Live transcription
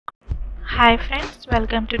Hi friends,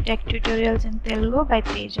 welcome to Tech Tutorials in Telugu by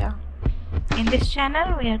Teja. In this channel,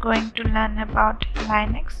 we are going to learn about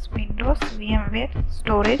Linux, Windows, VMware,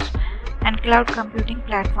 storage, and cloud computing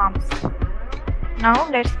platforms. Now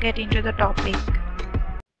let's get into the topic.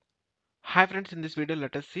 Hi friends, in this video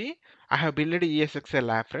let us see I have built a ESXI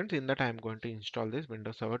lab friends. In that I am going to install this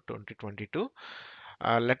Windows Server 2022.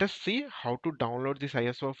 Let us see how to download this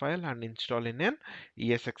ISO file and install in an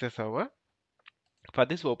ESXi server. For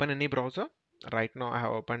this, open any browser. Right now I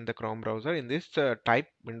have opened the Chrome browser. In this, type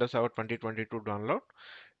Windows Server 2022 download.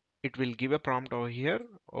 It will give a prompt over here.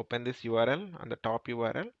 Open this URL on the top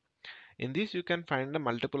URL. In this you can find the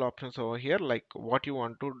multiple options over here, like what you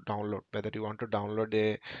want to download, whether you want to download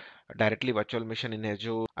a directly virtual machine in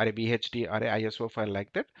Azure or a VHD or a ISO file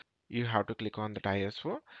like that. You have to click on that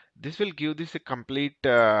ISO. This will give this a complete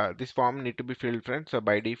this form need to be filled friends. So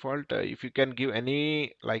by default, if you can give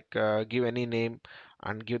any give any name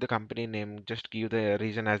and give the company name, just give the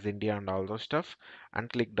region as India and all those stuff and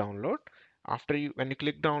click download. After you when you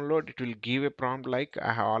click download, it will give a prompt like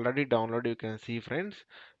I have already downloaded. You can see friends,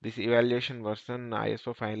 this evaluation version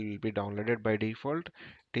ISO file will be downloaded by default.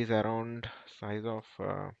 It is around size of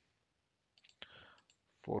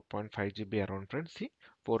 4.5 GB around friends. See,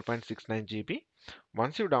 4.69 GB.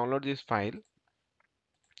 Once you download this file,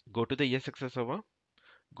 go to the ESXi server,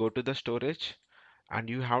 go to the storage, and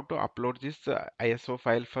you have to upload this ISO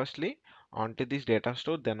file firstly onto this data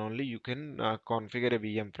store. Then only you can configure a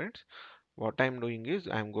VM friends. What I'm doing is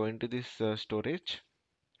I'm going to this storage,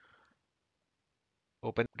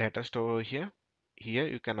 open data store over here. Here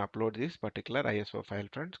you can upload this particular ISO file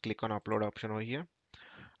friends. Click on upload option over here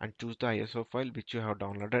and choose the ISO file which you have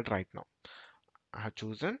downloaded right now. I have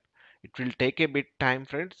chosen. It will take a bit time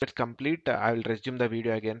friends. Let's complete. I will resume the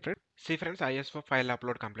video again friends. See friends, ISO file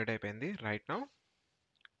upload complete అయిపోయింది. Right now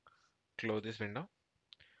close this window.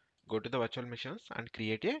 Go to the virtual machines and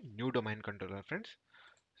create a new domain controller friends.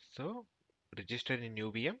 So register in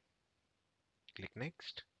new VM. Click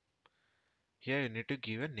next. Here you need to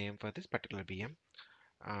give a name for this particular VM.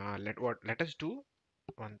 Let us do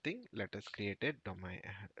one thing. Let us create a domain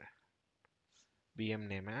VM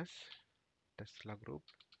name as Tesla Group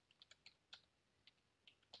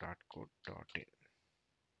 .co.in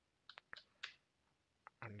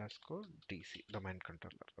underscore DC domain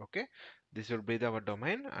controller. Okay, this will be our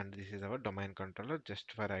domain and this is our domain controller.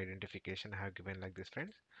 Just for identification I have given like this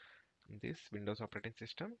friends. This Windows operating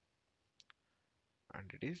system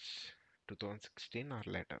and it is 2016 or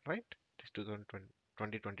later, right? It is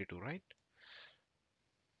 2022, right?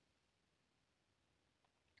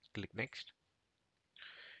 Click next.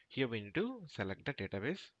 Here we need to select the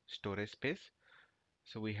database storage space.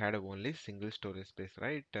 So we had only single storage space,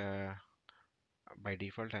 right? By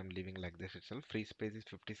default I'm leaving like this itself. Free space is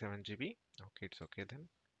 57 GB. Okay, it's okay then.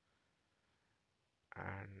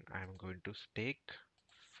 And I'm going to take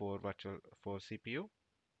 4 CPU.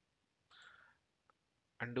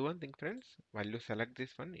 And do one thing friends, while you select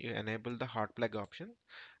this one, you enable the hot plug option,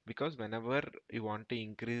 because whenever you want to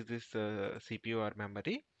increase this CPU or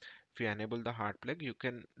memory, if you enable the hot plug, you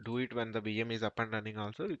can do it when the VM is up and running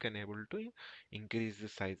also. You can able to increase the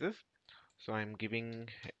sizes. So I'm giving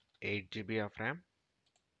 8 GB of RAM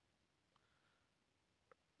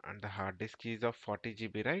and the hard disk is of 40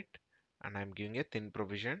 GB, right? And I'm giving a thin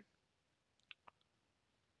provision.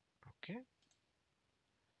 Okay,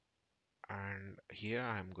 and here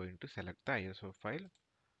I'm going to select the ISO file.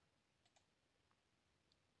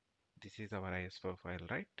 This is our ISO file,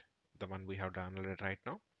 right? The one we have downloaded right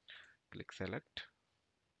now. Click select.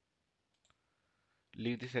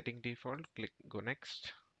 Leave the setting default. Click go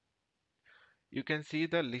next. You can see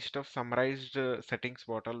the list of summarized settings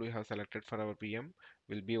what all we have selected for our VM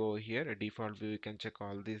will be over here. A default view, you can check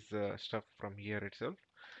all this stuff from here itself.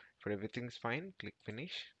 For everything's fine, click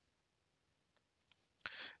finish.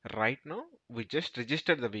 Right now we just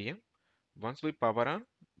registered the VM. Once we power on,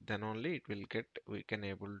 then only it will get, we can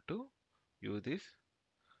able to use this.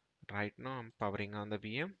 Right now I'm powering on the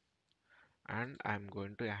VM and I'm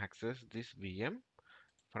going to access this VM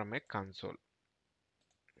from a console.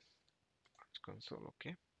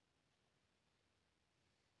 Okay,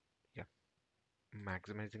 yeah,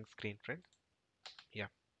 maximizing screen friends. Yeah,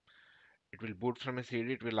 it will boot from a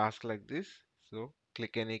CD. It will ask like this, so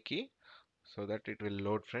click any key so that it will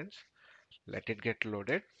load friends. Let it get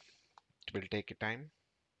loaded. It will take a time.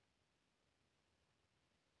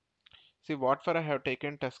 See what for I have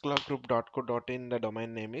taken testlagroup.co.in. The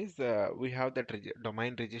domain name is we have that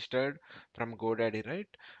domain registered from GoDaddy, right?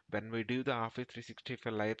 When we do the Office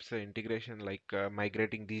 365 Live's integration, like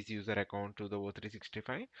migrating these user account to the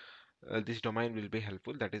O365, this domain will be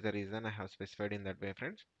helpful. That is the reason I have specified in that way,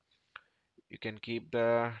 friends. You can keep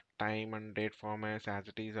the time and date formats as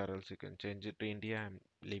it is, or else you can change it to India. I'm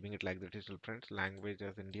leaving it like that is, friends. Language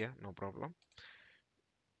as India, no problem.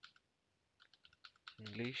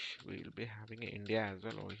 English, we will be having India as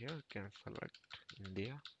well over here. You can select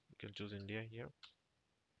India. You can choose India here.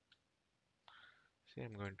 See,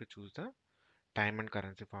 I'm going to choose the time and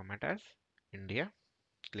currency format as India.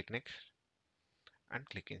 Click next and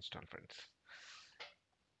click install, friends.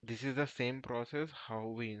 This is the same process how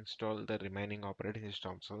we install the remaining operating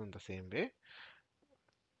systems. So in the same way,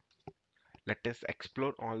 let us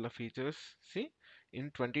explore all the features. See, in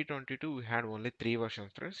 2022 we had only three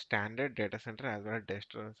versions, friends: standard, data center, as well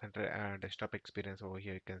as desktop experience. Over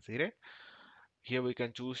here you can see, right? Here we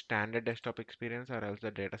can choose standard desktop experience or else the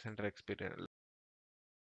data center experience.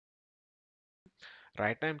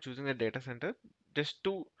 Right now I'm choosing the data center just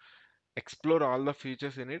to explore all the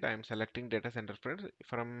features in it. I'm selecting data center, friends.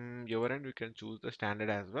 From your end you can choose the standard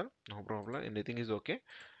as well, no problem, anything is okay.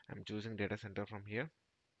 I'm choosing data center from here.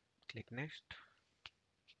 Click next,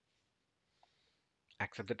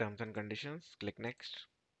 accept the terms and conditions, click next,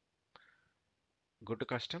 go to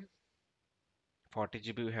custom. 40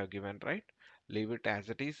 GB we have given, right? Leave it as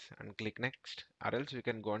it is and click next, or else we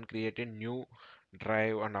can go and create a new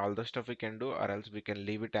drive and all the stuff we can do, or else we can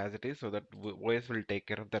leave it as it is so that OS will take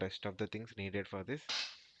care of the rest of the things needed for this.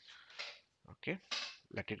 Okay,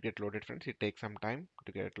 let it get loaded, friends. It takes some time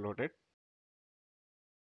to get loaded.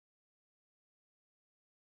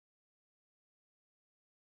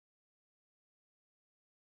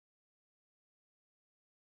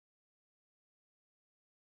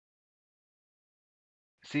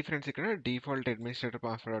 See, friends, ఇక్కడ default administrator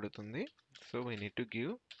password అడుగుతుంది. So we need to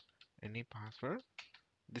give any password.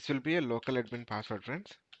 This will be a local admin password,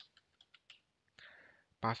 friends.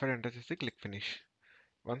 Password enter చేసి click finish.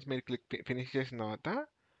 Once మీరు finish చేసిన తర్వాత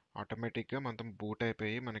ఆటోమేటిక్గా మొత్తం boot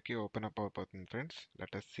అయిపోయి మనకి ఓపెన్ అప్ అయిపోతుంది, friends.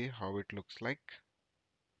 Let us see how it looks like.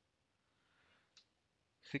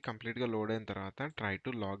 See, కంప్లీట్గా లోడ్ అయిన తర్వాత try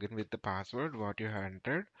to log in with the password what you have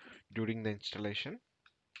entered during the installation.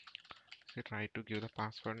 See, try to give the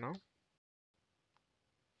password now.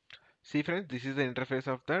 See, friends, this is the interface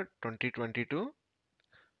of the 2022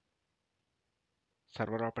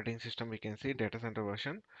 server operating system. We can see data center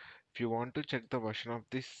version. If you want to check the version of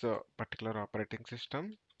this particular operating system,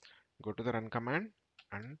 go to the run command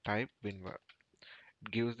and type winver.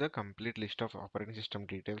 It gives the complete list of operating system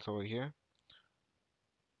details over here.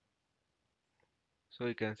 So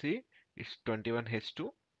you can see it's 21H2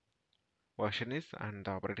 version is, and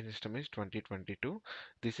the operating system is 2022.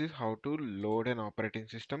 This is how to load an operating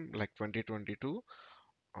system like 2022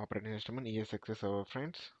 operating system in ESXi server,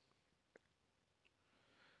 friends.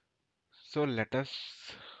 So let us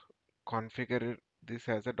configure this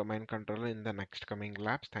as a domain controller in the next coming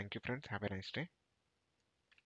labs. Thank you, friends. Have a nice day.